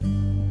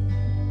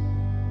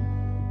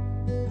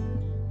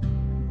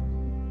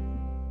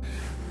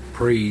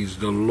Praise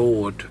the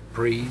Lord,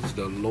 praise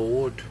the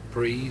Lord,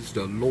 praise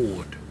the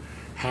Lord.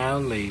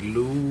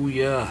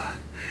 Hallelujah.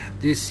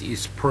 This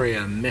is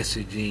prayer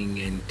messaging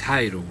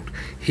entitled,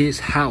 His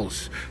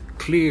House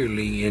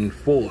Clearly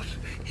Enforce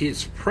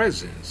His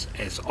Presence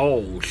as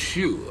All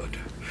Should.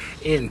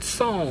 In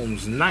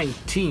Psalms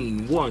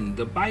 19:1,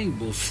 the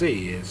Bible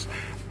says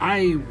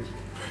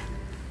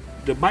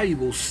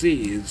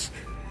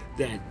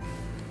that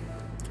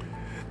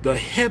the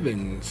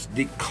heavens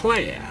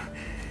declare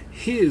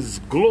His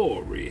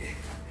glory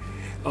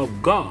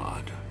of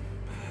God,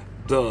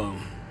 the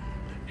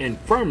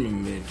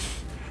firmament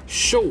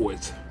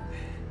showeth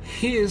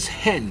His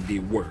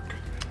handiwork.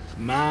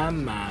 My.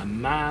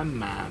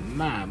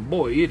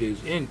 Boy, it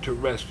is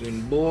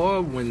interesting,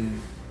 boy,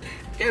 when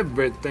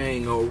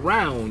everything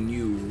around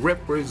you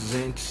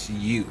represents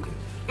you.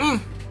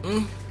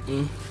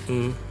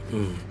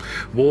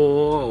 Boy,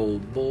 oh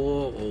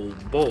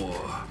boy.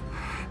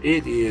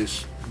 It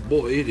is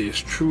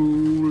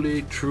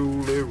truly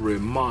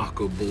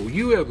remarkable.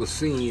 You ever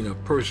seen a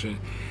person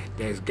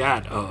that's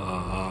got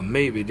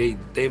maybe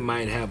they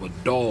might have a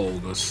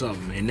dog or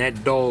something, and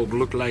that dog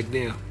look like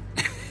them?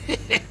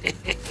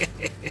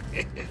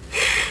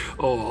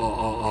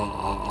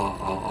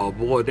 or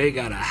boy, they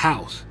got a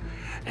house,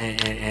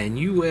 and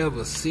you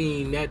ever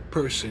seen that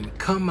person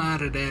come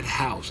out of that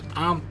house?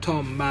 I'm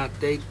talking about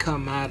they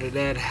come out of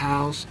that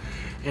house,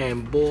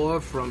 and boy,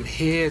 from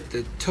head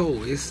to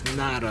toe, it's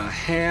not a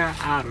hair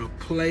out of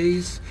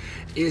place.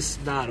 It's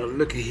not a,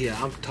 look at here,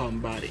 I'm talking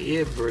about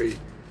every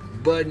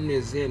button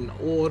is in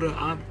order.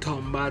 I'm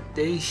talking about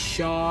they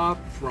sharp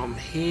from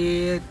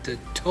head to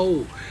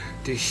toe.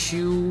 The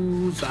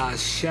shoes are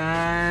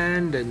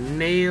shine, the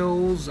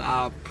nails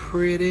are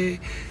pretty.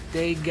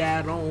 They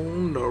got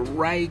on the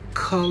right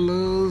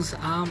colors.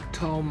 I'm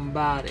talking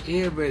about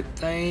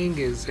everything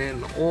is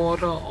in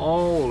order.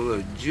 All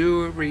the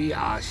jewelry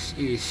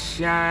is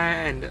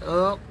shined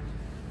up.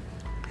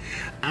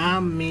 I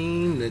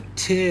mean to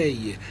tell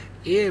you,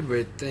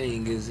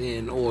 everything is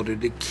in order.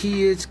 The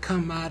kids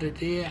come out of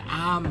there,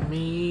 I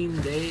mean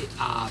they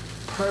are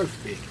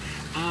perfect.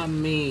 I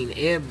mean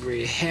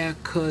every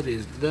haircut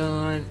is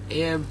done.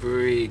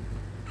 Every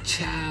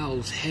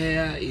child's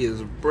hair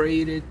is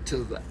braided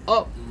to the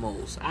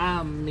utmost.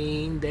 I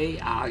mean they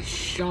are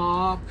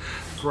sharp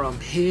from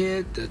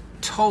head to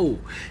toe,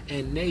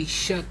 and they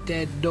shut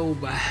that door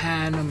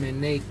behind them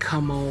and they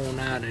come on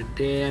out of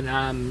there, and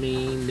I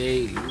mean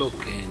they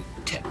looking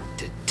tat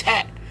to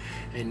tat,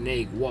 and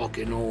they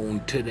walking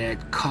on to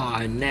that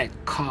car, and that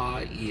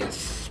car is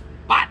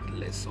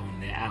spotless on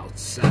the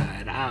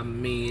outside. I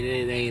mean,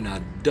 it ain't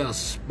a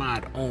dust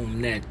spot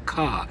on that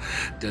car.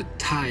 The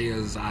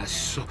tires are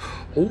so,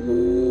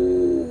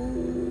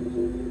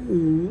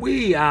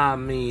 I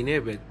mean,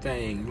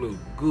 everything look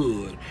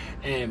good.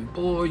 And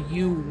boy,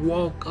 you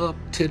walk up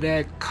to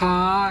that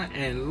car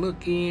and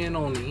look in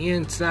on the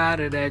inside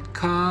of that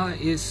car.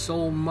 It's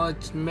so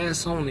much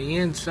mess on the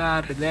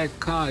inside of that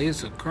car,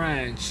 it's a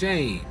crying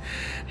shame.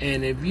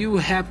 And if you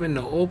happen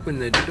to open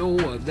the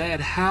door of that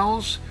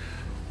house,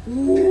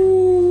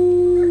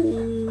 ooh-wee,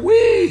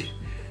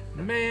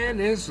 man,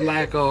 it's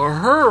like a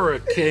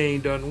hurricane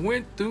done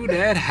went through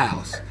that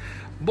house.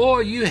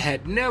 Boy, you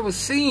had never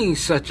seen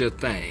such a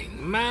thing.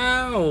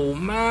 My,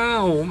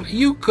 oh,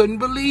 you couldn't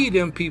believe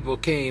them people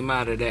came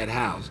out of that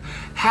house.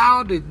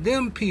 How did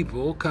them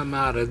people come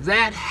out of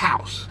that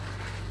house?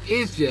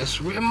 It's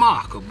just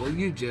remarkable.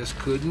 You just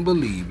couldn't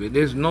believe it.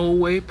 There's no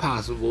way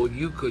possible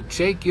you could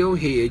shake your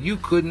head. You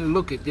couldn't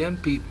look at them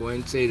people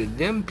and say that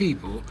them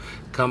people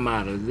come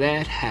out of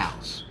that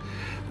house.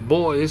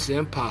 Boy, it's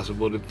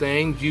impossible. The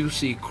things you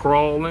see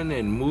crawling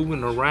and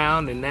moving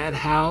around in that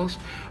house,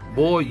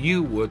 boy,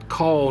 you would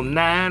call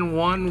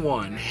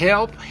 911.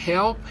 Help,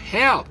 help,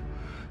 help.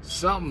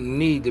 Something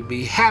need to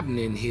be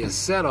happening here.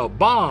 Set a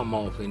bomb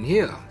off in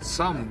here.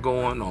 Something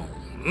going on.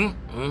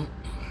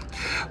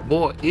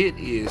 Boy, it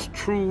is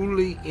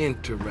truly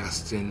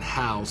interesting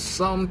how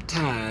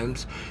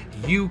sometimes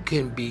you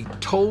can be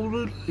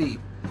totally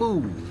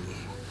fooled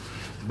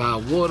by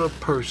what a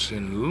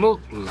person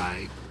look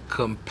like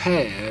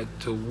compared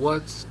to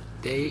what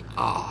they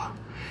are.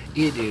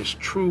 It is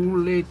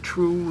truly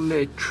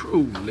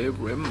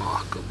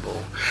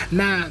remarkable.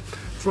 Now,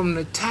 from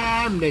the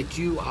time that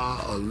you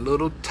are a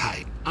little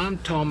tight, I'm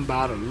talking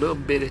about a little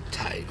bit of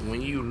tight,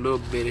 when you a little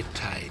bit of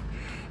tight,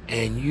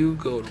 and you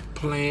go to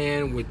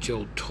playing with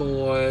your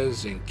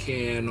toys and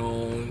carrying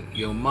on,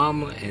 your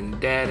mama and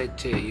daddy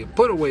tell you,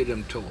 put away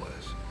them toys.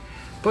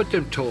 Put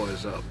them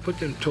toys up. Put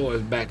them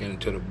toys back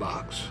into the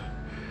box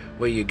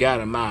where you got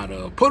them out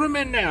of. Put them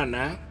in there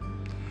now.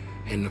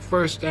 And the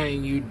first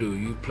thing you do,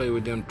 you play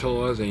with them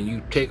toys and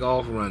you take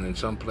off running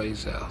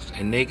someplace else.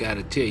 And they got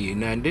to tell you.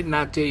 Now, didn't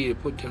I tell you to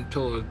put them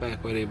toys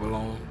back where they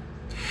belong?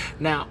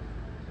 Now,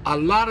 a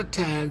lot of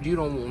times you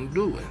don't want to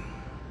do it.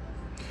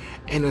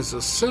 And it's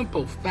a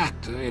simple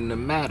factor in the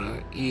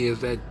matter is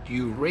that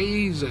you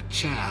raise a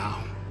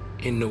child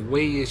in the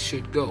way it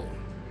should go.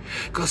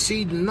 Because,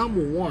 see, the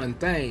number one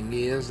thing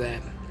is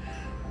that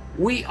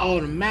we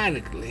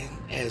automatically,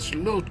 as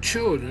little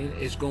children,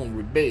 is going to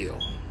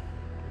rebel.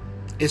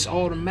 It's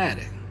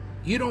automatic.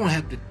 You don't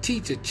have to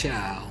teach a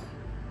child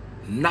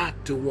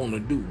not to want to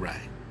do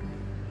right.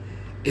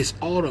 It's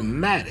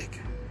automatic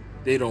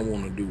they don't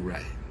want to do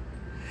right.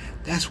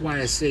 That's why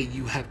I say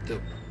you have to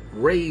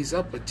raise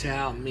up a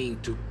child, mean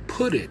to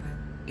put it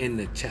in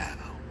the child.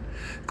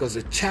 Because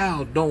a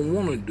child don't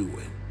want to do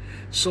it.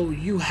 So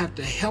you have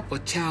to help a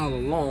child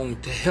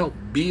along to help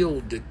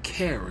build the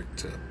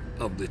character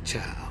of the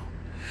child.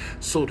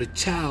 So the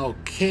child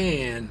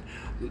can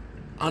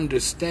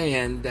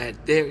understand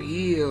that there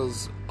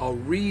is a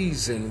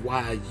reason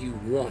why you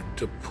want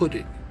to put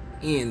it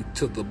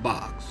into the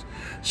box.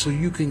 So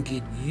you can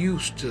get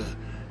used to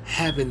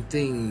having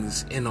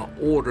things in an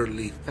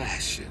orderly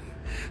fashion.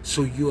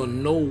 So you'll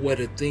know where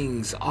the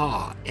things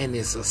are, and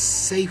it's a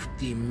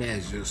safety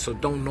measure. So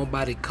don't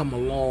nobody come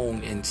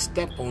along and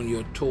step on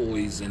your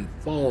toys and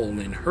fall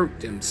and hurt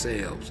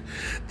themselves.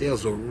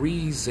 There's a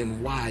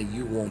reason why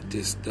you want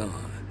this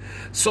done.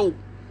 So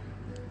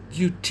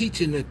you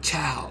teaching a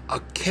child a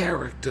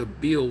character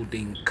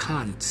building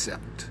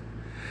concept,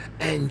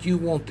 and you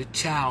want the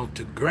child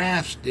to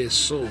grasp this,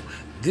 so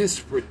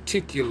this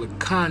particular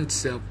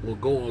concept will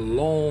go a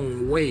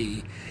long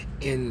way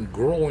in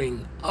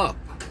growing up.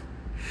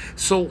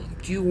 So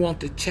you want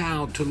the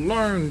child to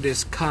learn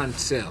this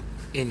concept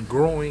in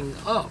growing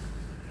up,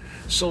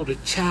 so the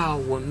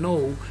child will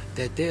know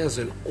that there's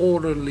an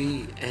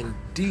orderly and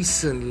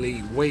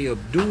decently way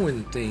of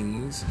doing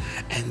things,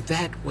 and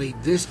that way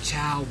this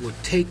child will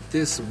take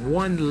this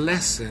one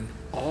lesson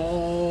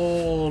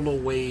all the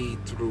way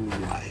through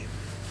life.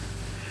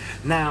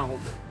 Now,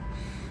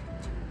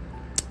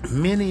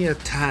 many a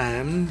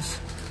times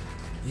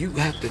you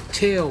have to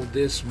tell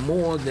this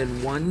more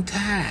than one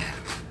time.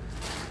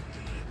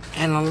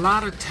 And a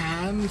lot of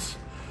times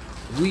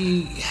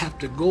we have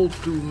to go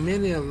through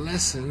many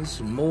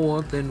lessons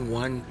more than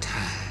one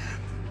time.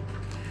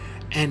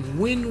 And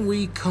when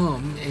we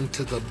come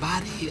into the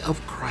body of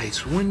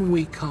Christ, when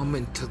we come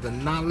into the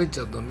knowledge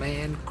of the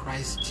man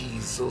Christ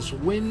Jesus,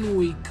 when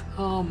we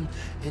come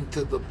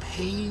into the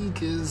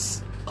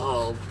pages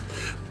of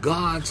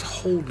God's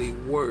holy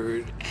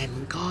word,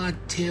 and God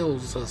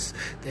tells us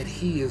that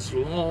he is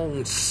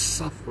long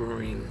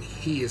suffering,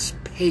 he is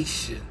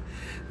patient,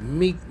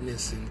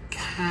 meekness and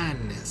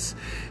kindness.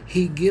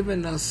 He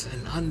given us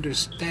an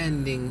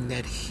understanding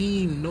that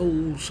he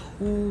knows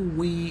who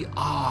we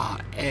are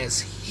as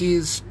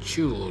his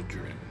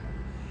children.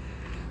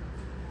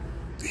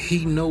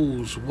 He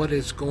knows what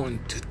it's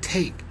going to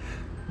take.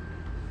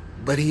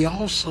 But he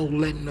also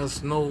letting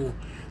us know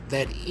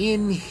that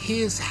in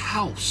his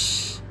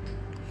house,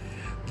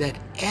 that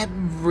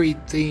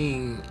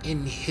everything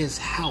in his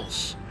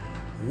house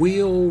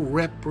will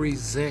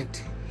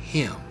represent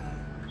him.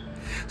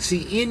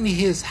 See, in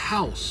his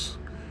house,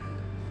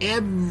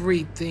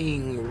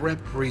 everything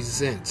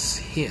represents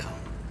him.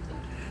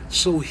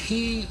 So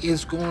he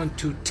is going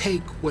to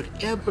take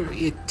whatever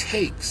it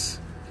takes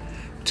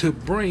to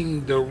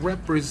bring the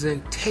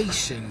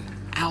representation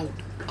out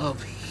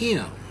of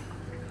him.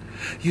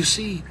 You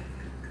see,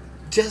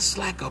 just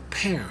like a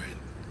parent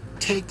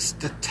takes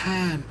the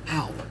time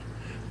out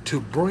to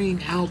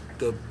bring out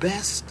the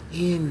best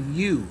in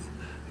you,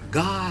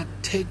 God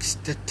takes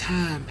the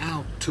time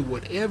out to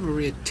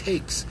whatever it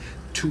takes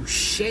to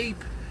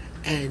shape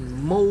and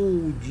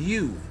mold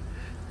you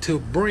to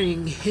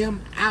bring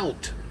him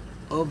out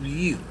of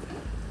you.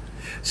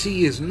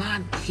 See, it's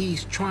not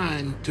he's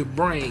trying to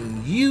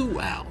bring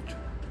you out.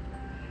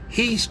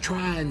 He's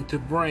trying to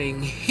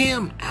bring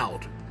him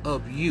out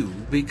of you,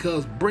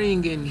 because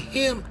bringing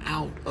him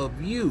out of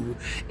you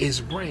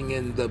is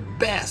bringing the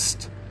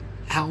best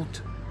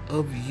out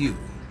of you.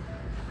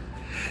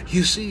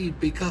 You see,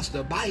 because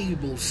the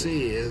Bible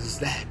says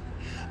that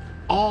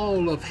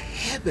all of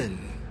heaven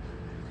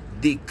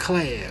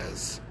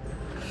declares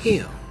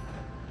him.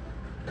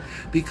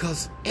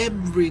 Because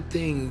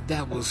everything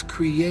that was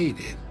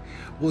created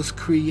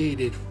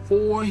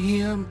for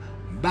him,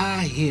 by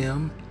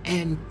him,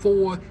 and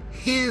for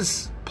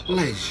his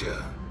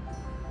pleasure,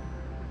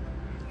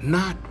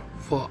 not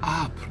for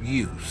our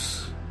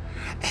use.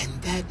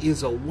 And that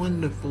is a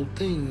wonderful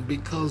thing,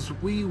 because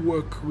we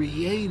were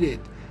created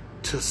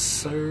to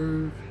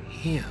serve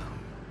him.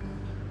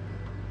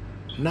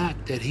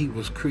 Not that he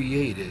was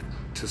created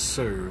to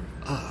serve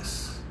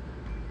us.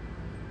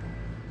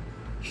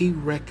 He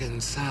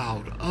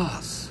reconciled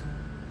us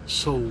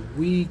so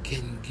we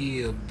can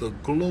give the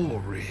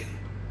glory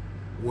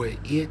where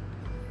it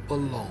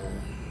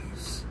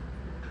belongs.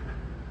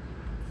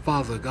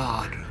 Father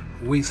God,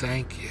 we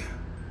thank you.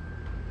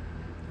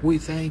 We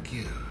thank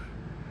you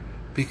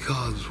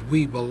because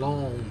we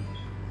belong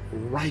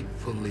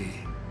rightfully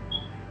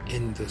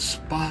in the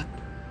spot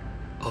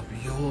of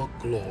your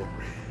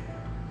glory,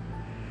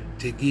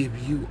 to give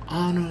you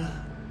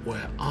honor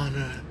where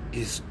honor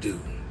is due.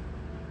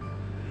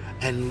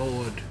 And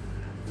Lord,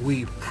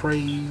 we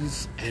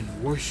praise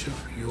and worship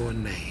your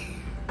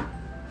name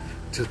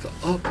to the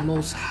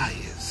utmost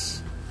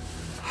highest.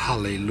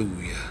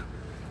 Hallelujah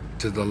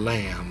to the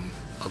Lamb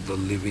of the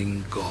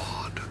living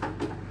God.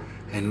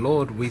 And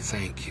Lord, we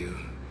thank you.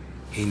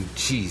 In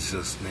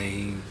Jesus'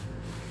 name,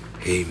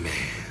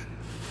 amen.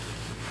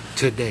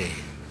 Today,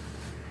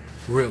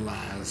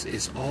 realize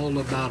it's all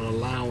about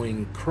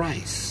allowing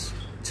Christ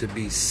to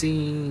be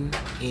seen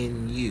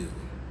in you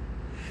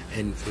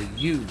and for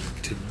you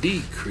to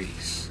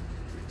decrease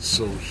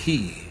so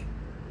he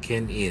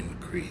can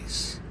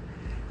increase.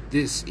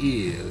 This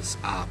is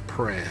our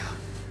prayer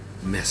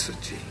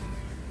messaging.